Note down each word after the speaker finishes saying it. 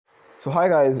So hi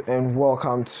guys and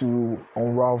welcome to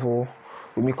Unravel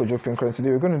with me Kojo Pinkren.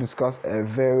 Today we're going to discuss a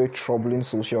very troubling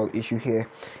social issue here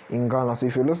in Ghana. So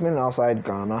if you're listening outside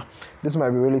Ghana, this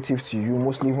might be relative to you,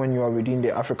 mostly when you are within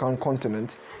the African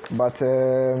continent. But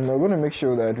we're going to make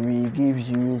sure that we give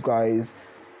you guys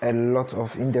a lot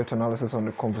of in-depth analysis on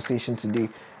the conversation today.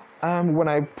 When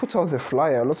I put out the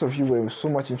flyer, a lot of you were so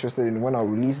much interested in when I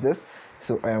release this,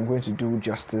 so I am going to do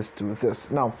justice to this.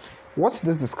 Now, what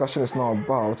this discussion is now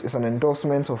about is an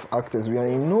endorsement of actors. We are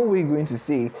in no way going to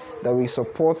say that we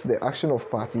support the action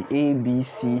of party A, B,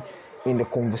 C in the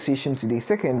conversation today.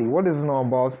 Secondly, what this is now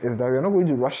about is that we are not going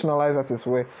to rationalize that is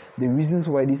where the reasons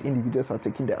why these individuals are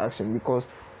taking the action, because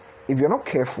if you're not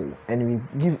careful and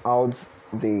we give out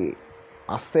the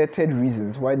asserted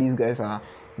reasons why these guys are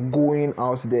going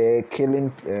out there killing,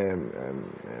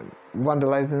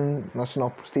 vandalizing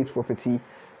national state property,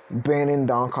 burning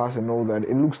down cars and all that,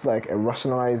 it looks like a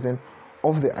rationalizing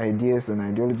of the ideas and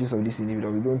ideologies of this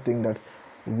individual. We don't think that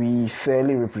we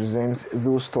fairly represent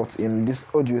those thoughts in this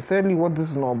audio. Thirdly, what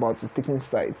this is not about is taking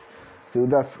sides. So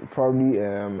that's probably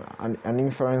an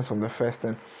inference from the first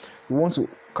thing. We want to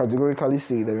categorically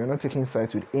say that we're not taking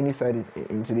sides with any side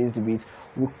in today's debate.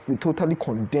 We totally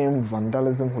condemn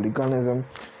vandalism, hooliganism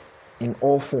in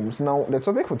all forms. Now, the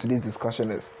topic for today's discussion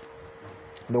is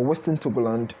the Western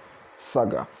Togoland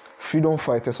saga, freedom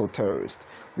fighters or terrorists.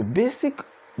 The basic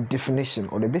definition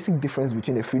or the basic difference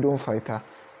between a freedom fighter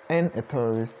and a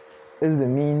terrorist is the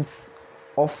means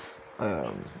of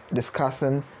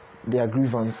discussing their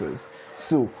grievances.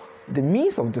 So the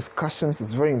means of discussions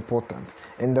is very important.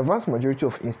 In the vast majority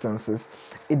of instances,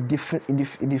 it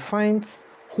defines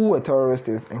who a terrorist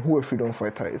is and who a freedom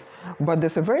fighter is. But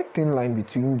there's a very thin line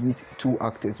between these two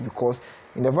actors, because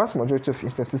in the vast majority of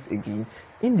instances, again,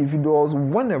 individuals,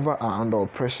 whenever are under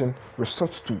oppression,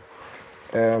 resort to,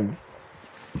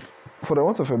 for the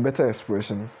want of a better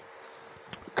expression,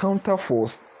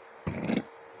 counterforce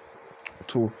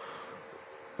to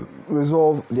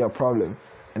resolve their problem.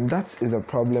 And that is a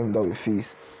problem that we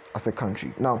face as a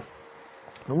country. Now,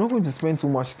 I'm not going to spend too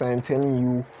much time telling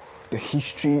you the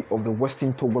history of the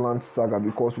Western Togoland saga,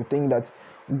 because we think that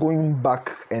going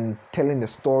back and telling the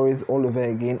stories all over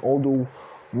again, although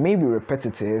maybe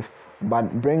repetitive,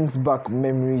 but brings back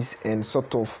memories and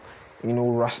sort of,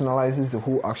 rationalizes the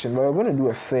whole action. But we're going to do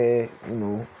a fair,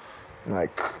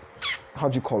 how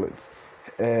do you call it?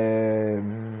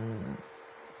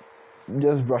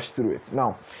 Just brush through it.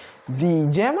 Now, the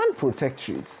German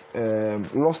protectorate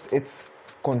lost its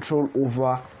control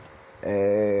over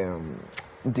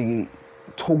the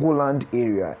Togoland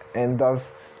area, and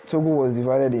thus Togo was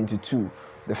divided into two: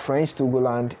 the French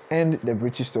Togoland and the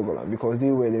British Togoland, because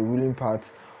they were the ruling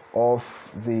part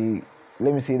of the,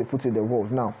 the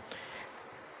world. Now,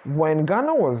 when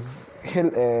Ghana was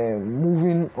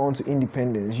moving on to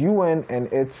independence, UN and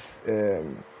its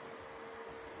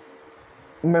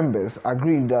members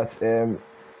agreed that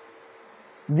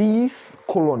these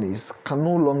colonies can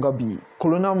no longer be,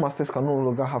 colonial masters can no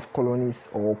longer have colonies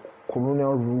or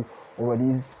colonial rule over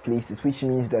these places, which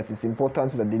means that it's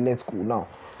important that they let go. Now,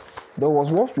 there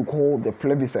was what we call the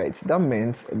plebiscite. That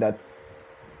meant that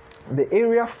the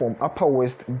area from Upper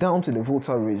West down to the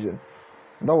Volta region,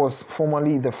 that was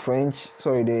formerly the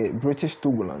British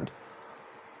Togoland,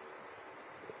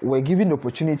 were given the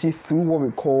opportunity through what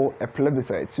we call a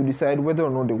plebiscite to decide whether or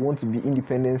not they want to be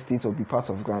independent states or be part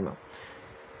of Ghana.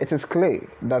 It is clear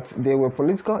that there were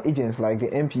political agents like the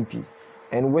MPP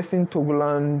and Western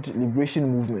Togoland Liberation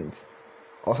Movement,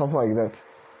 or something like that,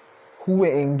 who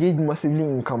were engaged massively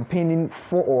in campaigning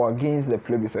for or against the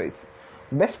plebiscites.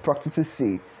 Best practices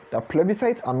say that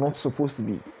plebiscites are not supposed to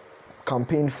be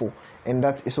campaigned for, and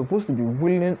that it's supposed to be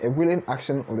a willing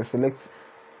action of the select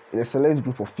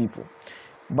group of people.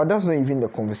 But that's not even the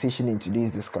conversation in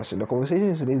today's discussion. The conversation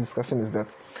in today's discussion is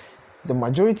that the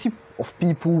majority of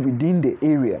people within the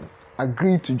area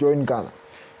agreed to join Ghana.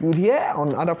 You'd hear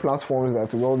on other platforms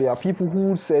that, well, there are people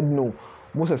who said no,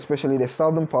 most especially the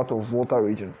southern part of Volta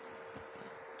region.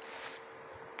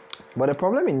 But the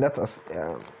problem in that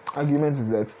argument is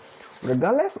that,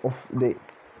 regardless of the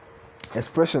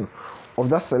expression of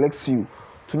that select few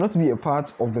to not be a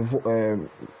part of the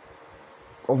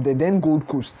then Gold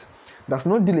Coast, does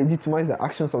not delegitimize the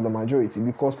actions of the majority,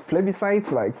 because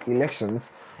plebiscites, like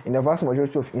elections, in the vast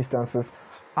majority of instances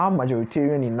are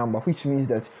majoritarian in number, which means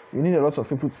that you need a lot of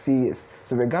people to say yes.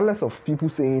 So regardless of people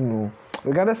saying no,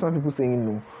 it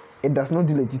does not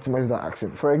delegitimize that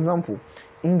action. For example,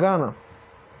 in Ghana,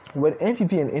 when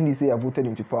NPP and NDC are voted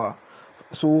into power,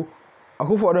 so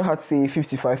Akufo-Addo had, say,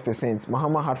 55%,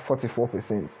 Mahama had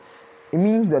 44%. it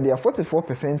means that there are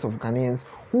 44% of Ghanaians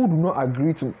who do not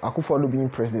agree to Akufo-Addo being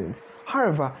president.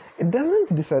 However, it doesn't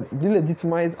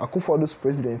delegitimize Akufo-Addo's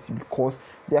presidency because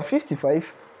there are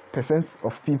 55%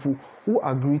 of people who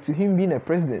agree to him being a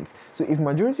president. So if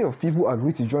majority of people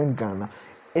agree to join Ghana,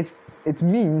 it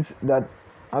means that,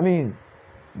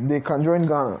 they can join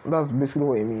Ghana. That's basically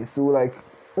what it means. So like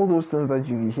all those things that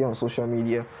you hear on social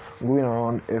media going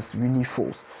around is really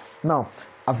false. Now,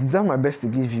 I've done my best to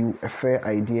give you a fair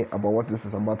idea about what this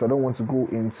is about. I don't want to go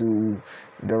into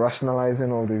the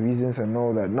rationalizing of the reasons and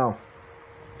all that. Now,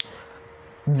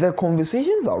 the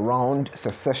conversations around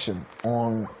secession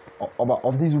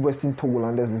of these Western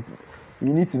Togolanders,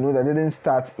 you need to know that it didn't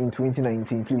start in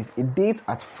 2019, please. It dates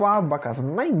as far back as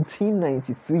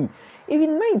 1993,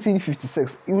 even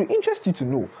 1956. It will interest you to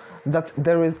know that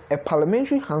there is a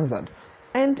parliamentary Hansard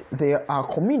and there are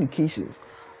communications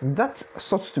that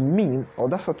sought to mean, or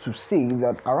that sought to say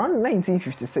that around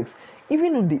 1956,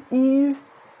 even on the eve,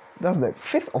 that's the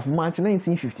 5th of March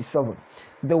 1957,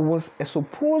 there was a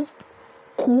supposed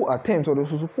coup attempt, or there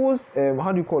was a supposed,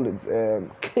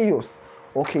 chaos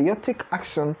or chaotic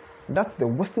action that the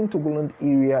Western Togoland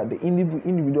area, the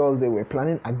individuals they were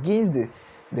planning against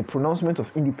the pronouncement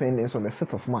of independence on the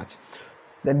 6th of March.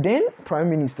 The then Prime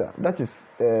Minister, that is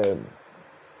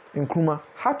Nkrumah,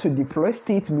 had to deploy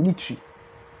state military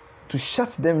to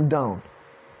shut them down.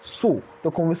 So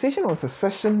the conversation on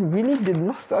secession really did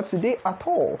not start today at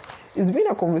all. It's been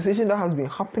a conversation that has been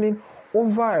happening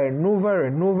over and over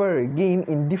and over again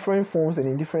in different forms and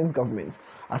in different governments.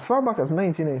 As far back as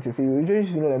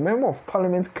 1993, the Member of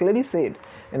Parliament clearly said,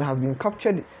 and has been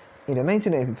captured in the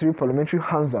 1993 Parliamentary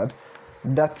Hansard,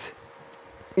 that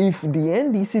if the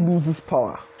NDC loses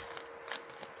power,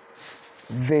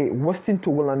 the Western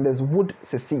Togolanders would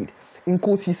secede. In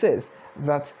quotes, he says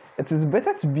that it is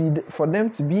better for them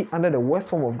to be under the worst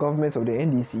form of government of the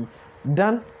NDC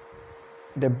than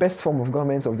the best form of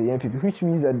government of the NPP, which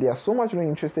means that they are so much more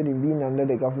interested in being under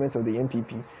the government of the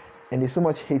NPP, and they so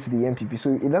much hate the NPP.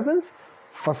 So it doesn't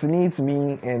fascinate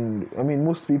me, and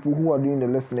most people who are doing the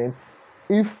listening,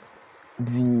 if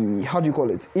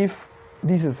if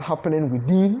this is happening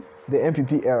within the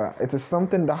NPP era, it is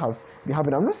something that has been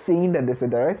happening. I'm not saying that there's a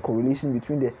direct correlation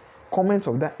between the comments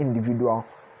of that individual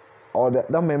or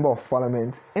that member of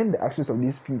parliament and the actions of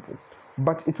these people,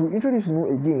 but it will introduce you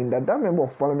again that member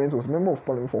of parliament was member of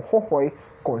parliament for Hohoi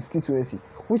constituency,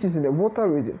 which is in the Volta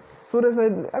region. So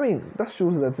that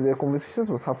shows that the conversations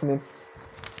was happening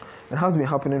and has been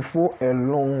happening for a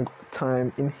long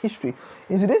time in history.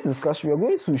 In today's discussion, we are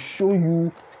going to show you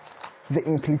the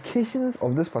implications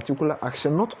of this particular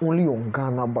action, not only on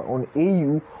Ghana but on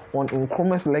AU, on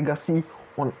Nkrumah's legacy,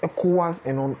 on ECOWAS,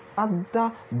 and on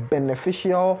other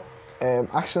beneficial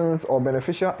actions or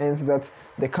beneficial ends that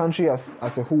the country as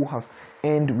a whole has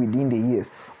earned within the years.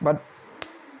 But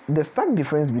the stark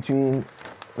difference between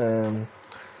I've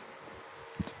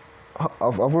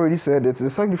already said it,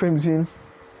 the stark difference between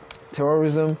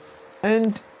terrorism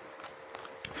and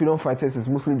freedom fighters is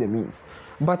mostly the means.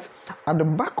 But at the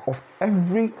back of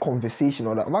every conversation,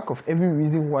 or the back of every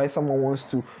reason why someone wants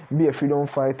to be a freedom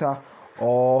fighter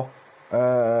or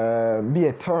be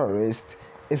a terrorist,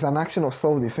 is an action of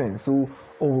self-defense. So,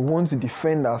 we want to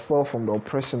defend ourselves from the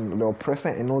oppression, the oppressor,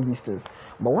 and all these things.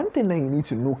 But one thing that you need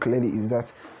to know clearly is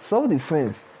that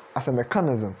self-defense as a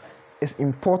mechanism is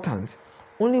important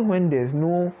only when there's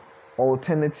no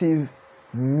alternative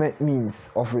means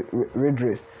of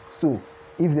redress. So,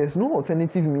 if there's no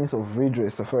alternative means of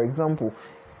redress, so for example,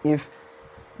 if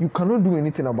you cannot do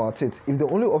anything about it, if the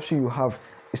only option you have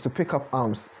is to pick up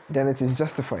arms, then it is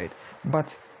justified.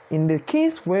 But in the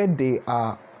case where there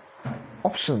are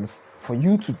options for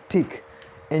you to take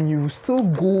and you still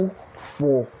go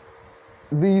for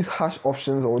these harsh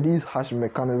options or these harsh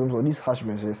mechanisms or these harsh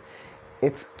measures,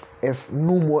 it is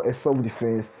no more a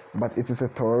self-defense, but it is a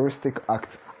terroristic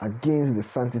act against the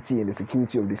sanctity and the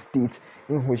security of the state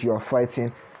in which you are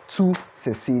fighting to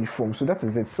secede from. So that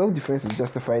is it. Self-defense is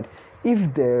justified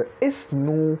if there is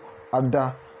no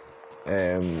other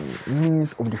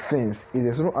means of defense. If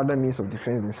there's no other means of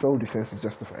defense, then self-defense is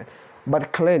justified.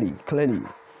 But clearly,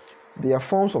 there are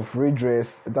forms of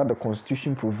redress that the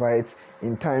Constitution provides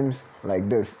in times like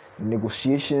this.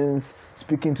 Negotiations,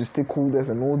 speaking to stakeholders,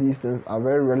 and all these things are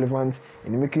very relevant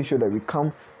in making sure that we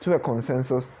come to a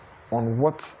consensus on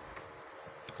what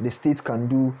the state can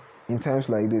do in times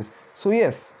like this. So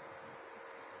yes,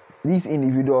 these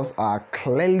individuals are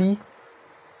clearly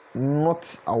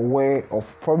not aware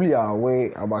of, probably are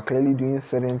aware about clearly doing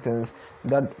certain things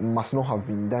that must not have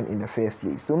been done in the first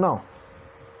place. So now,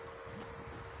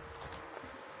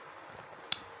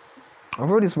 I've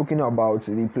already spoken about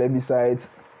the plebiscite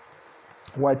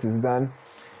why it is done,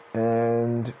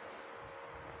 and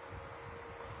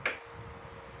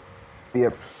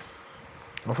yep,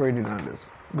 I've already done this.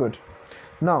 Good.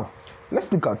 Now,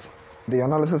 let's look at the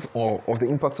analysis of the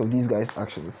impact of these guys'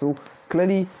 actions. So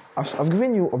clearly, I've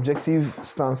given you objective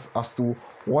stance as to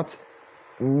what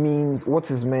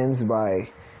is meant by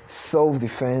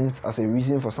self-defense as a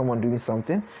reason for someone doing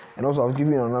something, and also I'll give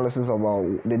you an analysis about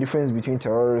the difference between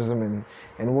terrorism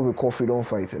and what we call freedom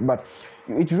fighting. But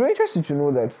it's very interesting to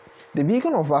know that the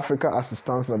beacon of Africa as it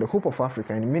stands now, the hope of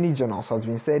Africa in many journals has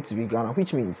been said to be Ghana,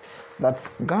 which means that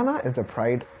Ghana is the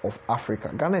pride of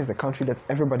Africa. Ghana is the country that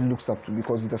everybody looks up to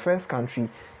because it's the first country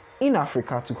in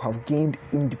Africa to have gained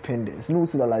independence.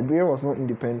 Note that Liberia was not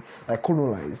independent, like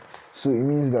colonized, so it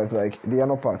means that like they are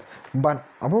not part. But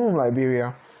apart from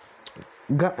Liberia,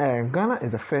 Ghana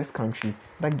is the first country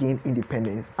that gained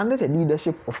independence under the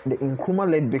leadership of the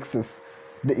Nkrumah-led Bixes.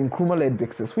 The Nkrumah-led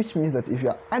Bixes, which means that if you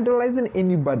are idolizing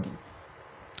anybody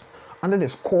under the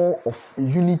score of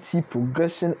unity,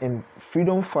 progression, and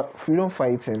freedom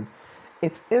fighting,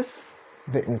 it is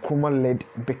the Nkrumah-led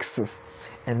Bixes.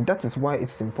 And that is why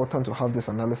it's important to have this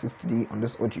analysis today on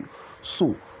this audio.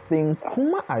 So, the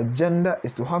Nkrumah agenda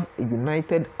is to have a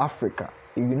united Africa,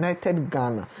 a united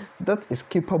Ghana that is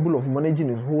capable of managing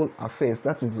its whole affairs,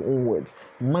 that is its own words,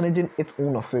 managing its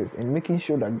own affairs and making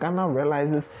sure that Ghana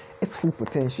realizes its full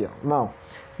potential. Now,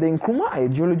 the Nkrumah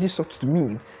ideology sought to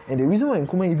mean, and the reason why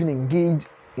Nkrumah even engaged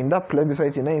in that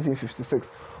plebiscite in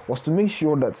 1956 was to make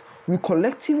sure that we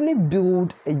collectively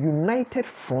build a united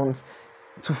front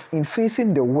in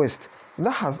facing the West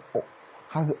that has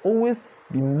always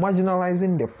been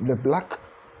marginalizing the black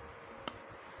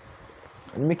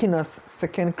and making us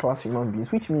second-class human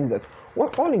beings, which means that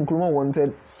what all Nkrumah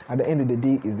wanted at the end of the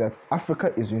day is that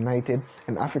Africa is united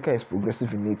and Africa is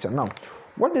progressive in nature. Now,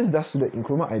 what this does to the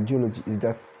Nkrumah ideology is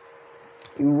that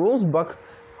it rolls back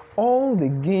all the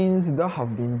gains that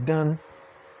have been done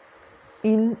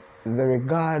in the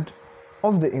regard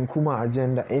of the Nkrumah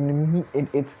agenda, and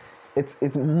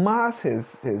it mars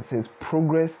his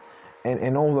progress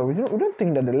and all that. We don't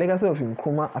think that the legacy of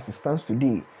Nkrumah as it stands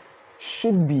today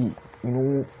should be,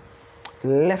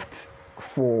 left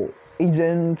for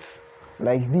agents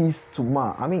like these to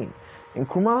mar. I mean,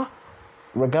 Nkrumah,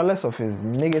 regardless of his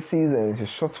negatives and his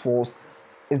shortfalls,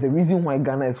 is the reason why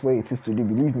Ghana is where it is today,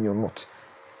 believe me or not.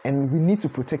 And we need to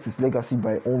protect his legacy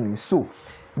by all means. So,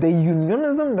 the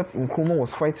unionism that Nkrumah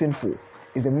was fighting for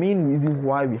is the main reason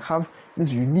why we have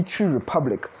this unitary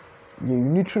republic. A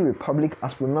unitary republic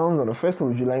as pronounced on the 1st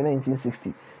of July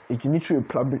 1960, a unitary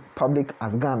republic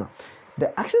as Ghana.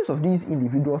 The actions of these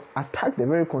individuals attack the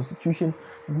very constitution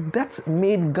that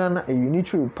made Ghana a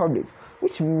unitary republic,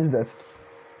 which means that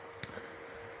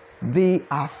they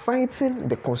are fighting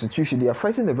the constitution, they are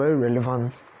fighting the very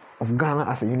relevance of Ghana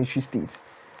as a unitary state.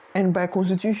 And by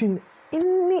constitution,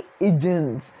 any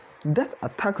agent that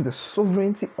attacks the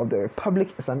sovereignty of the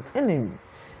republic is an enemy.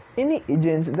 Any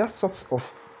agent that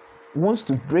wants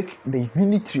to break the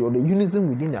unity or the unism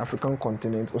within the African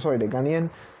continent, the Ghanaian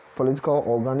political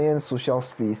or Ghanaian social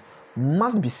space,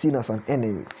 must be seen as an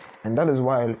enemy. And that is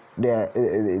why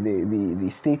the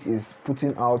state is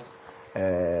putting out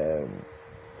the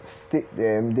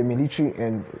military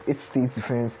and its state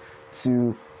defense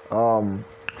to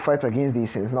fight against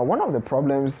these things. Now, one of the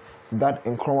problems that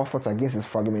Nkrumah fought against is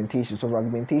fragmentation. So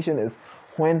fragmentation is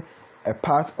when a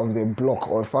part of the block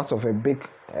or part of a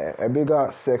bigger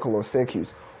circle or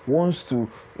circuit wants to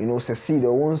secede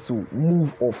or wants to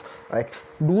move off. Like,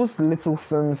 those little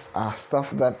things are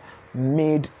stuff that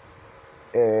made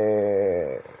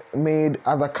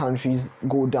other countries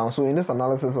go down. So in this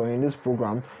analysis or in this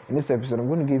program, in this episode, I'm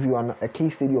going to give you a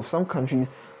case study of some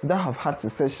countries that have had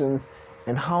secessions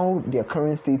and how their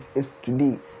current state is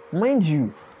today. Mind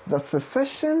you, the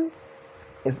secession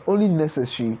is only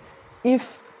necessary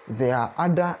if there are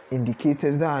other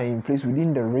indicators that are in place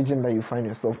within the region that you find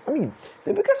yourself. I mean,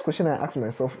 the biggest question I asked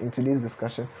myself in today's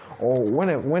discussion, or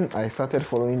when I started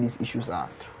following these issues, are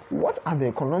what are the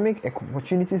economic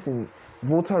opportunities in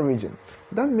Volta region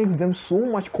that makes them so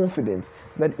much confident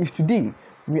that if today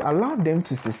we allow them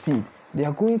to succeed, they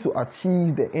are going to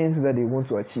achieve the ends that they want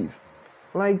to achieve.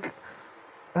 Like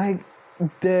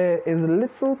there is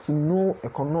little to no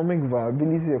economic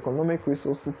viability, economic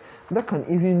resources that can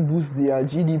even boost their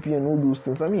GDP and all those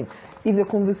things. I mean, if the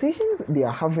conversations they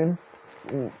are having,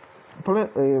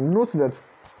 note that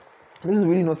this is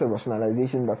really not a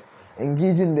rationalization, but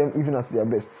engaging them even at their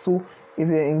best. So if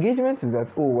the engagement is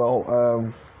that,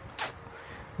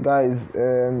 guys,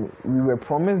 we were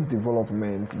promised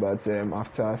development, but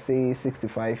after say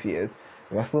 65 years,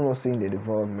 we are still not seeing the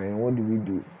development. What do we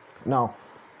do now?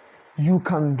 You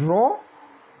can draw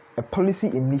a policy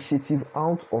initiative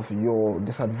out of your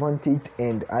disadvantaged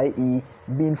end, i.e.,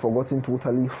 being forgotten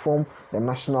totally from the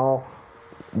national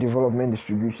development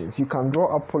distributions. You can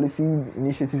draw up policy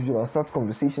initiatives, you can start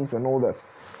conversations and all that.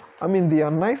 I mean, there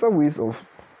are nicer ways of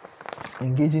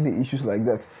engaging the issues like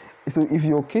that. So if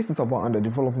your case is about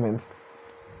underdevelopment,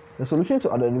 the solution to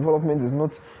underdevelopment is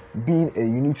not being a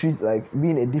unitary, like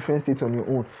being a different state on your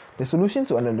own. The solution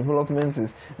to underdevelopment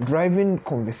is driving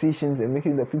conversations and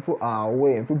making that people are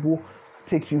aware and people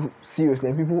take you seriously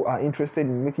and people are interested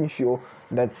in making sure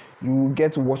that you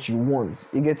get what you want.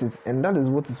 You get it, and that is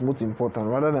what is most important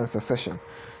rather than secession.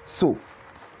 So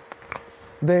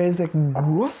there is a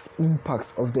gross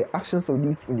impact of the actions of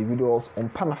these individuals on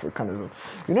Pan-Africanism.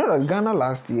 You know that Ghana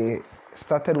last year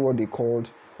started what they called,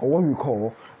 or what we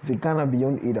call, the Ghana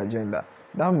Beyond Aid agenda.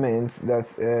 That meant that,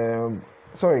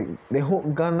 the whole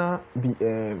Ghana,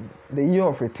 the year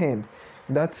of return,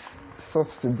 that's sought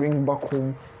to bring back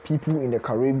home people in the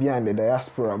Caribbean and the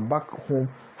diaspora back home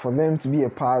for them to be a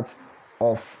part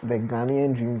of the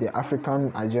Ghanaian dream, the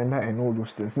African agenda, and all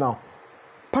those things. Now,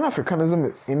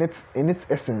 Pan-Africanism in its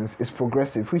essence is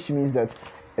progressive, which means that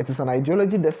it is an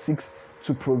ideology that seeks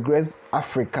to progress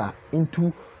Africa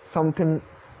into something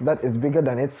that is bigger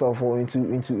than itself, or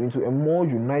into a more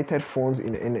united front,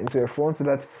 into a front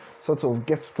that sort of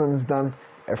gets things done,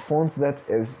 a front that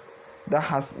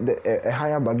has a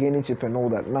higher bargaining chip and all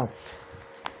that. Now,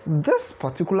 this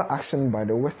particular action by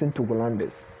the Western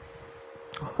Togolanders,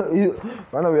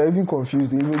 right now we are even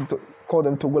confused. We even call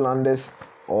them Togolanders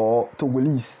or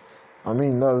Togolese. I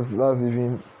mean, that's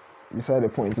even beside the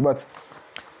point. But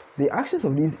the actions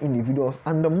of these individuals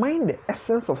undermine the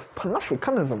essence of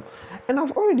Pan-Africanism. And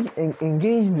I've already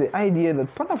engaged the idea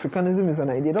that Pan-Africanism is an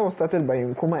idea that was started by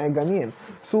Nkrumah, a Ghanaian.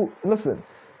 So listen,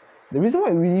 the reason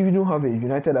why we even don't have a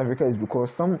United Africa is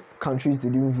because some countries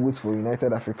didn't vote for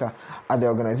United Africa at the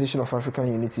Organization of African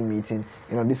Unity meeting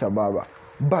in Addis Ababa.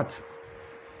 But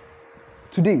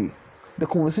today, the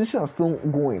conversations are still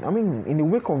going. I mean, in the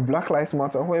wake of Black Lives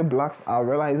Matter, where blacks are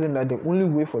realizing that the only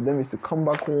way for them is to come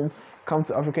back home, come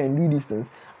to Africa and do these things,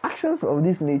 actions of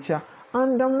this nature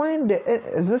undermine the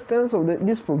existence of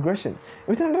this progression.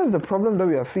 I think that's the problem that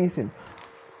we are facing,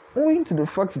 owing to the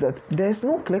fact that there is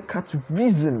no clear-cut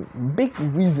reason, big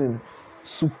reason,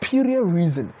 superior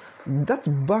reason that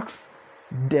backs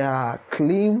their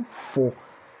claim for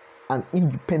an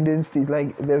independent state.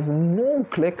 Like, there's no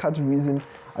clear-cut reason.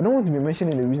 I don't want to be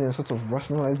mentioning the reason and sort of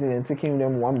rationalizing and taking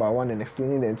them one by one and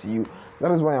explaining them to you.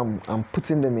 That is why I'm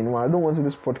putting them in one. I don't want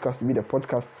this podcast to be the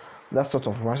podcast that sort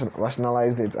of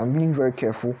rationalized it. I'm being very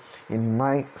careful in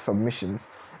my submissions.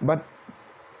 But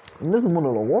in this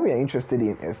monologue, what we are interested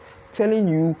in is telling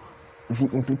you the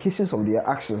implications of their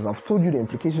actions. I've told you the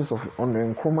implications on the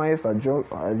Nkrumahist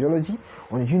ideology,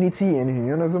 on unity and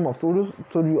unionism. I've told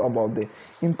you about the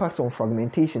impact on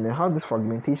fragmentation and how this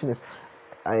fragmentation is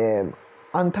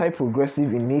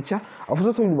anti-progressive in nature. I've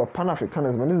also told you about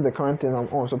Pan-Africanism, and this is the current thing I'm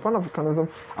on. So Pan-Africanism,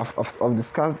 I've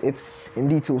discussed it in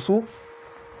detail. So,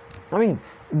 I mean,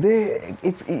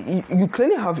 you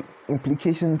clearly have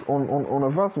implications on a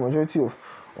vast majority of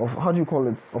how do you call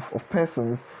it, of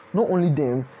persons, not only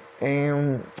them,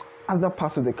 other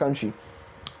parts of the country.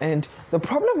 And the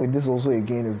problem with this also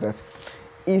again is that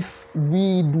if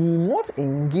we do not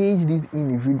engage these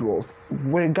individuals,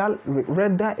 whether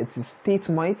it is state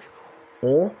might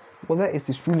or whether it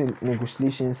is through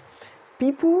negotiations,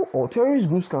 people or terrorist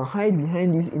groups can hide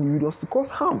behind these individuals to cause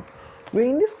harm. Where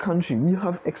in this country, we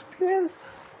have experienced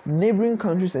neighboring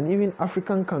countries and even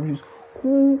African countries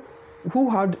who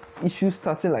had issues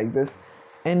starting like this,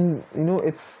 and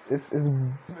it's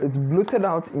bloated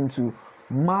out into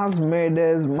mass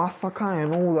murders, massacre,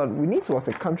 and all that. We need to, as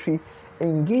a country,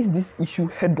 engage this issue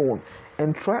head on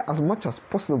and try as much as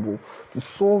possible to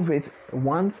solve it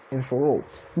once and for all.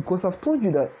 Because I've told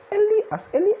you that as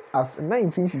early as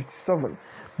 1957,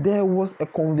 there was a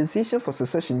conversation for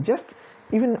secession. Just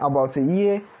even about a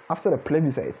year after the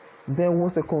plebiscite, there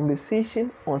was a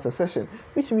conversation on secession,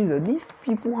 which means that these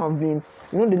people have been,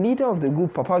 the leader of the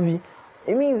group, Papa V,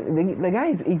 it means the guy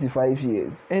is 85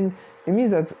 years, and it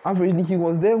means that averagely he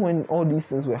was there when all these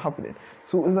things were happening.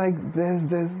 So it's like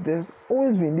there's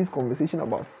always been this conversation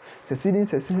about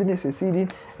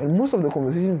seceding, and most of the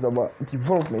conversations is about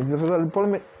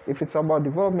development. If it's about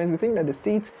development, we think that the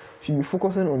state should be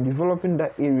focusing on developing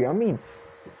that area. I mean,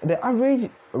 the average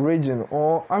region,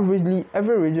 or averagely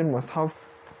every region, must have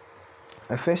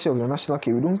a fair share of the national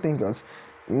care. We don't think as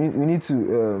we need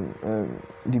to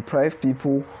deprive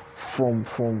people from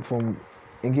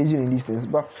engaging in these things.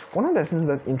 But one of the things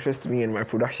that interested me and my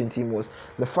production team was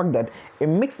the fact that it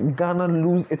makes Ghana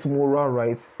lose its moral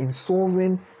rights in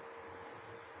solving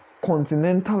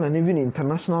continental and even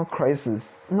international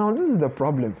crisis. Now, this is the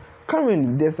problem.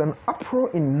 Currently, there's an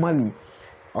uproar in Mali.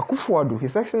 Akufo-Addo,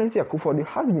 His Excellency Akufo-Addo,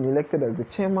 has been elected as the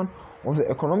chairman of the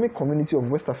Economic Community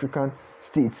of West African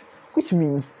States, which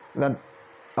means that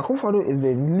Akufo-Addo is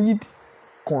the lead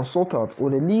consultant or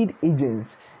the lead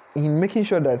agent in making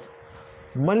sure that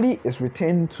Mali is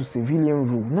returned to civilian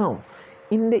rule. Now,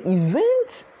 in the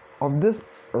event of this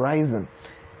rising,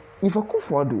 if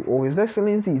Akufo-Addo or His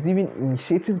Excellency is even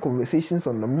initiating conversations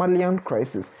on the Malian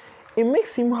crisis, it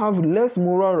makes him have less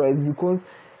moral rights, because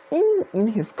in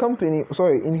his country,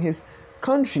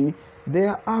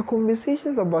 there are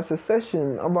conversations about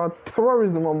secession, about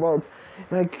terrorism, about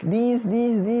like these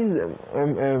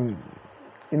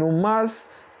mass,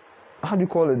 how do you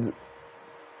call it,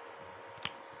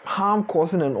 harm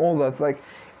causing and all that. Like,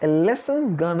 it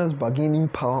lessens Ghana's bargaining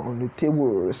power on the table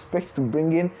with respect to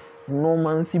bringing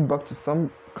normalcy back to some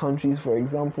countries, for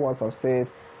example, as I've said,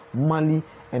 Mali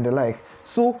and the like.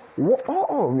 So what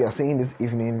all we are saying this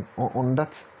evening on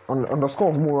the score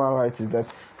of moral rights is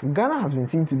that Ghana has been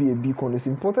seen to be a beacon. It's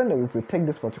important that we protect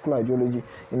this particular ideology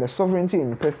in the sovereignty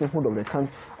and the personhood of the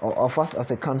country, of us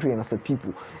as a country and as a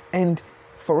people. And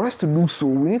for us to do so,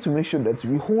 we need to make sure that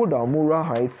we hold our moral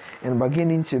rights and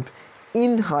bargaining chip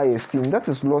in high esteem. That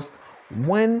is lost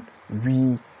when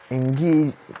we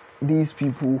engage these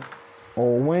people,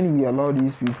 or when we allow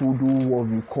these people do what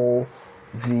we call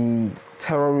the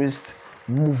terrorist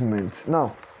movement.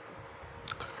 Now,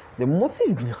 the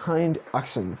motive behind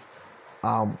actions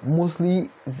are mostly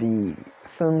the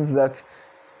things that,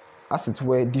 as it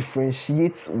were,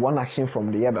 differentiates one action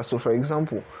from the other. So, for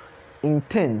example,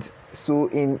 intent. So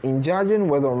in judging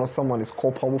whether or not someone is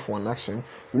culpable for an action,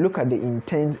 we look at the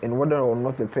intent and whether or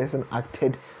not the person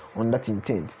acted on that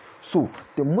intent. So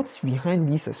the motive behind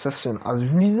this assertion as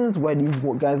reasons why these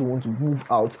guys want to move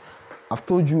out, I've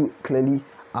told you clearly,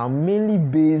 are mainly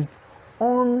based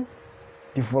on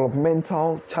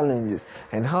developmental challenges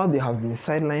and how they have been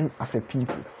sidelined as a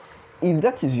people. If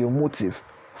that is your motive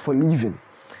for leaving,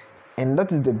 and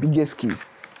that is the biggest case,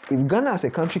 if Ghana as a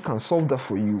country can solve that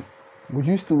for you, would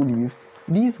you still leave?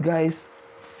 These guys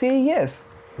say yes.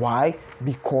 Why?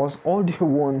 Because all they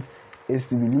want is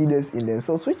to be leaders in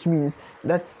themselves, which means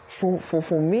that for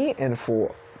me and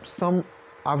for some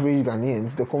average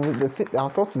Ghanaians, our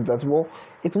thought is that, well,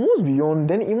 it moves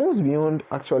beyond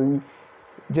actually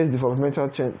just developmental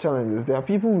challenges. There are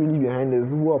people really behind us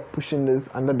who are pushing this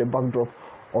under the backdrop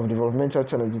of developmental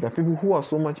challenges. There are people who are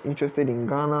so much interested in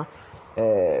Ghana,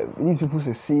 these people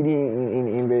succeeding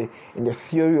in the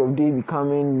theory of they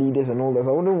becoming leaders and all that.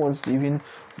 I wouldn't want to even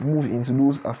move into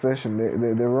those assertions,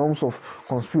 the realms of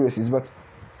conspiracies, but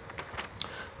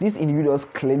these individuals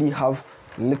clearly have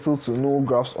little to no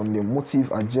grasp on their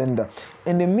motive agenda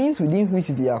and the means within which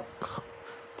they are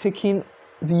taking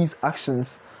these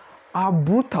actions are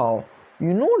brutal.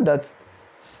 You know that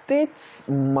states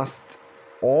must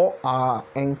or are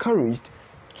encouraged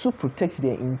to protect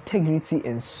their integrity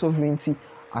and sovereignty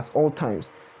at all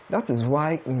times. That is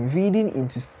why invading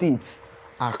into states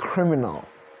are criminal,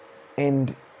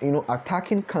 and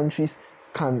attacking countries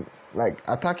can, like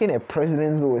attacking a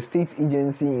president or a state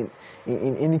agency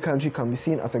in any country, can be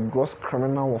seen as a gross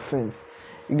criminal offense.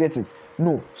 You get it?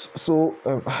 No. So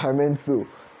I meant, so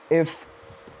if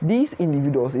these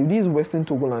individuals, if these Western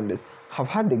Togolanders have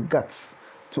had the guts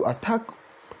to attack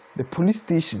the police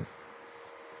station,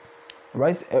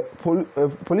 right,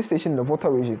 police station in the Volta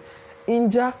region,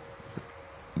 injure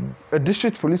a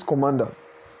district police commander,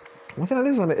 this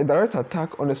is a direct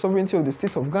attack on the sovereignty of the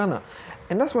state of Ghana.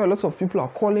 And that's why a lot of people are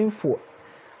calling for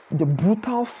the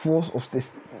brutal force of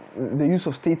the use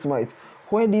of state might,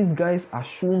 where these guys are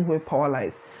shown where power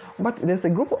lies. But there's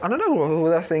another group of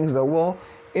other things that, well,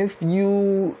 if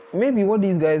you, maybe what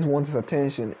these guys want is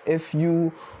attention. If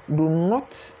you do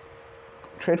not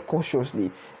tread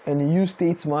cautiously and use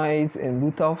state might and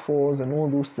brutal force and all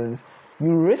those things,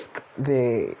 you risk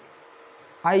the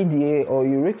idea, or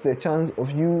you risk the chance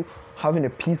of you having a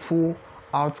peaceful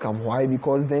outcome. Why?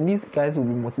 Because then these guys will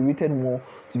be motivated more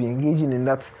to be engaging in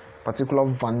that particular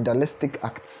vandalistic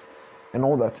acts and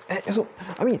all that. So,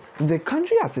 I mean, the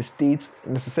country as a state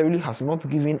necessarily has not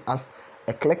given us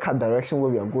a clear-cut direction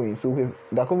where we are going. So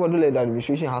the Akufo-Addo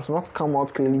administration has not come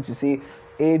out clearly to say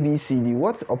A, B, C, D.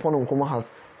 What Upon Nkrumah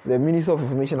has, the Minister of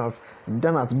Information, has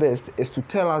done at best is to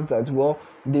tell us that, well,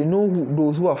 they know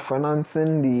those who are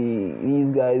financing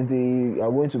these guys, they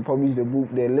are going to publish the book,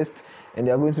 the list, and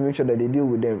they are going to make sure that they deal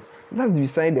with them. That's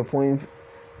beside the point.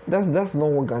 That's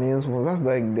not what Ghanaians want. That's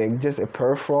like just a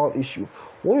peripheral issue.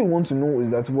 What we want to know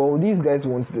is that, well, these guys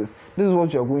want this. This is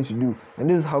what you are going to do, and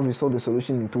this is how we solve the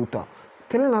solution in total.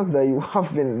 telling us that you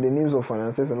have the names of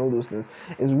financiers and all those things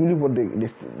is really what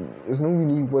is not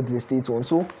really what the states want.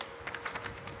 So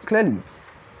clearly,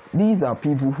 these are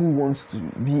people who want to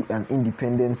be an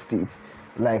independent state,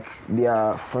 like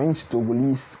their French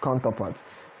Togolese counterparts.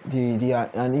 They are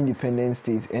an independent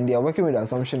state, and they are working with the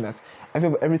assumption that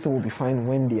everything will be fine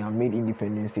when they are made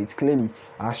independent states. Clearly,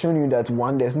 I've shown you that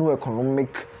one, there's no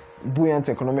buoyant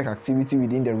economic activity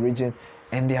within the region,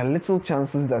 and there are little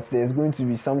chances that there's going to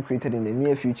be some created in the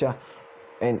near future,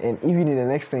 and even in the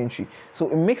next century. So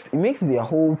it makes their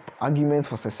whole argument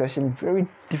for secession very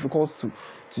difficult to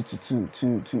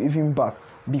even back,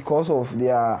 because of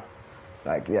their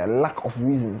lack of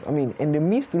reasons. I mean, and the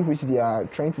means through which they are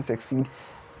trying to succeed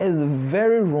is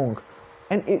very wrong,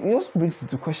 and it also brings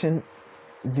into question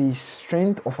the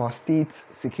strength of our state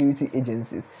security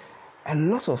agencies. A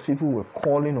lot of people were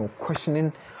calling or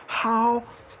questioning how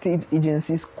state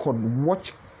agencies could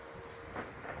watch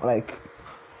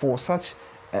for such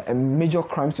a major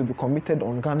crime to be committed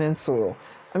on Ghanaian soil.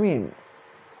 I mean,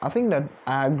 I think that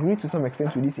I agree to some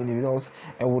extent with these individuals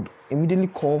and would immediately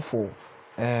call for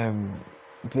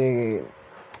the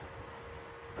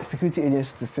security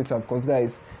agencies to sit up, because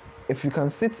guys, if you can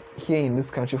sit here in this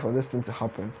country for this thing to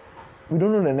happen, we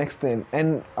don't know the next thing.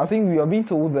 And I think we are being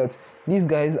told that these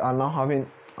guys are now having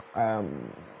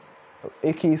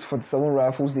AK-47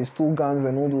 rifles, they stole guns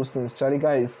and all those things. Charlie,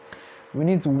 guys, we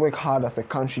need to work hard as a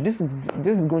country. This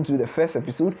is going to be the first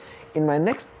episode. In my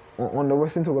next on the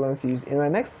Western Togoland series, in my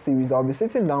next series, I'll be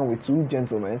sitting down with two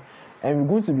gentlemen, and we're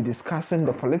going to be discussing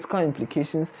the political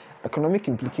implications, economic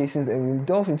implications, and we'll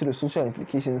delve into the social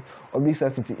implications of these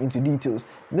into details.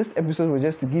 This episode was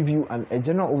just to give you a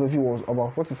general overview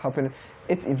about what is happening,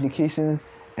 its implications,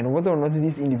 and whether or not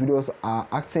these individuals are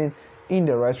acting in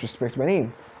the right respect. My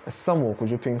name is Samuel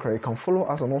Kojo. You can follow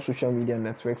us on all social media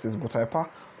networks. It's Botaipa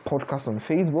Podcast on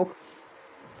Facebook.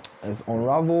 It's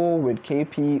Unravel with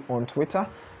KP on Twitter.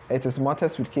 It is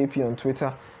Matters with KP on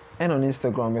Twitter. And on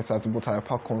Instagram, it's at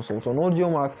Botaipa Consult. On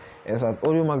AudioMark, it's at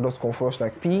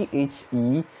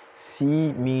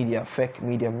audiomark.com/PHEC Media, FEC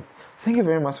Media. Thank you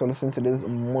very much for listening to this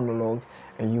monologue.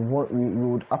 And we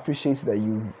would appreciate that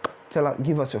you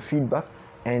give us your feedback,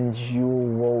 and you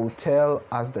will tell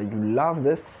us that you love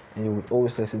this and you would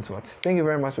always listen to it. Thank you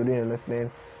very much for doing and listening.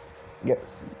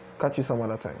 Yes, catch you some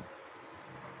other time.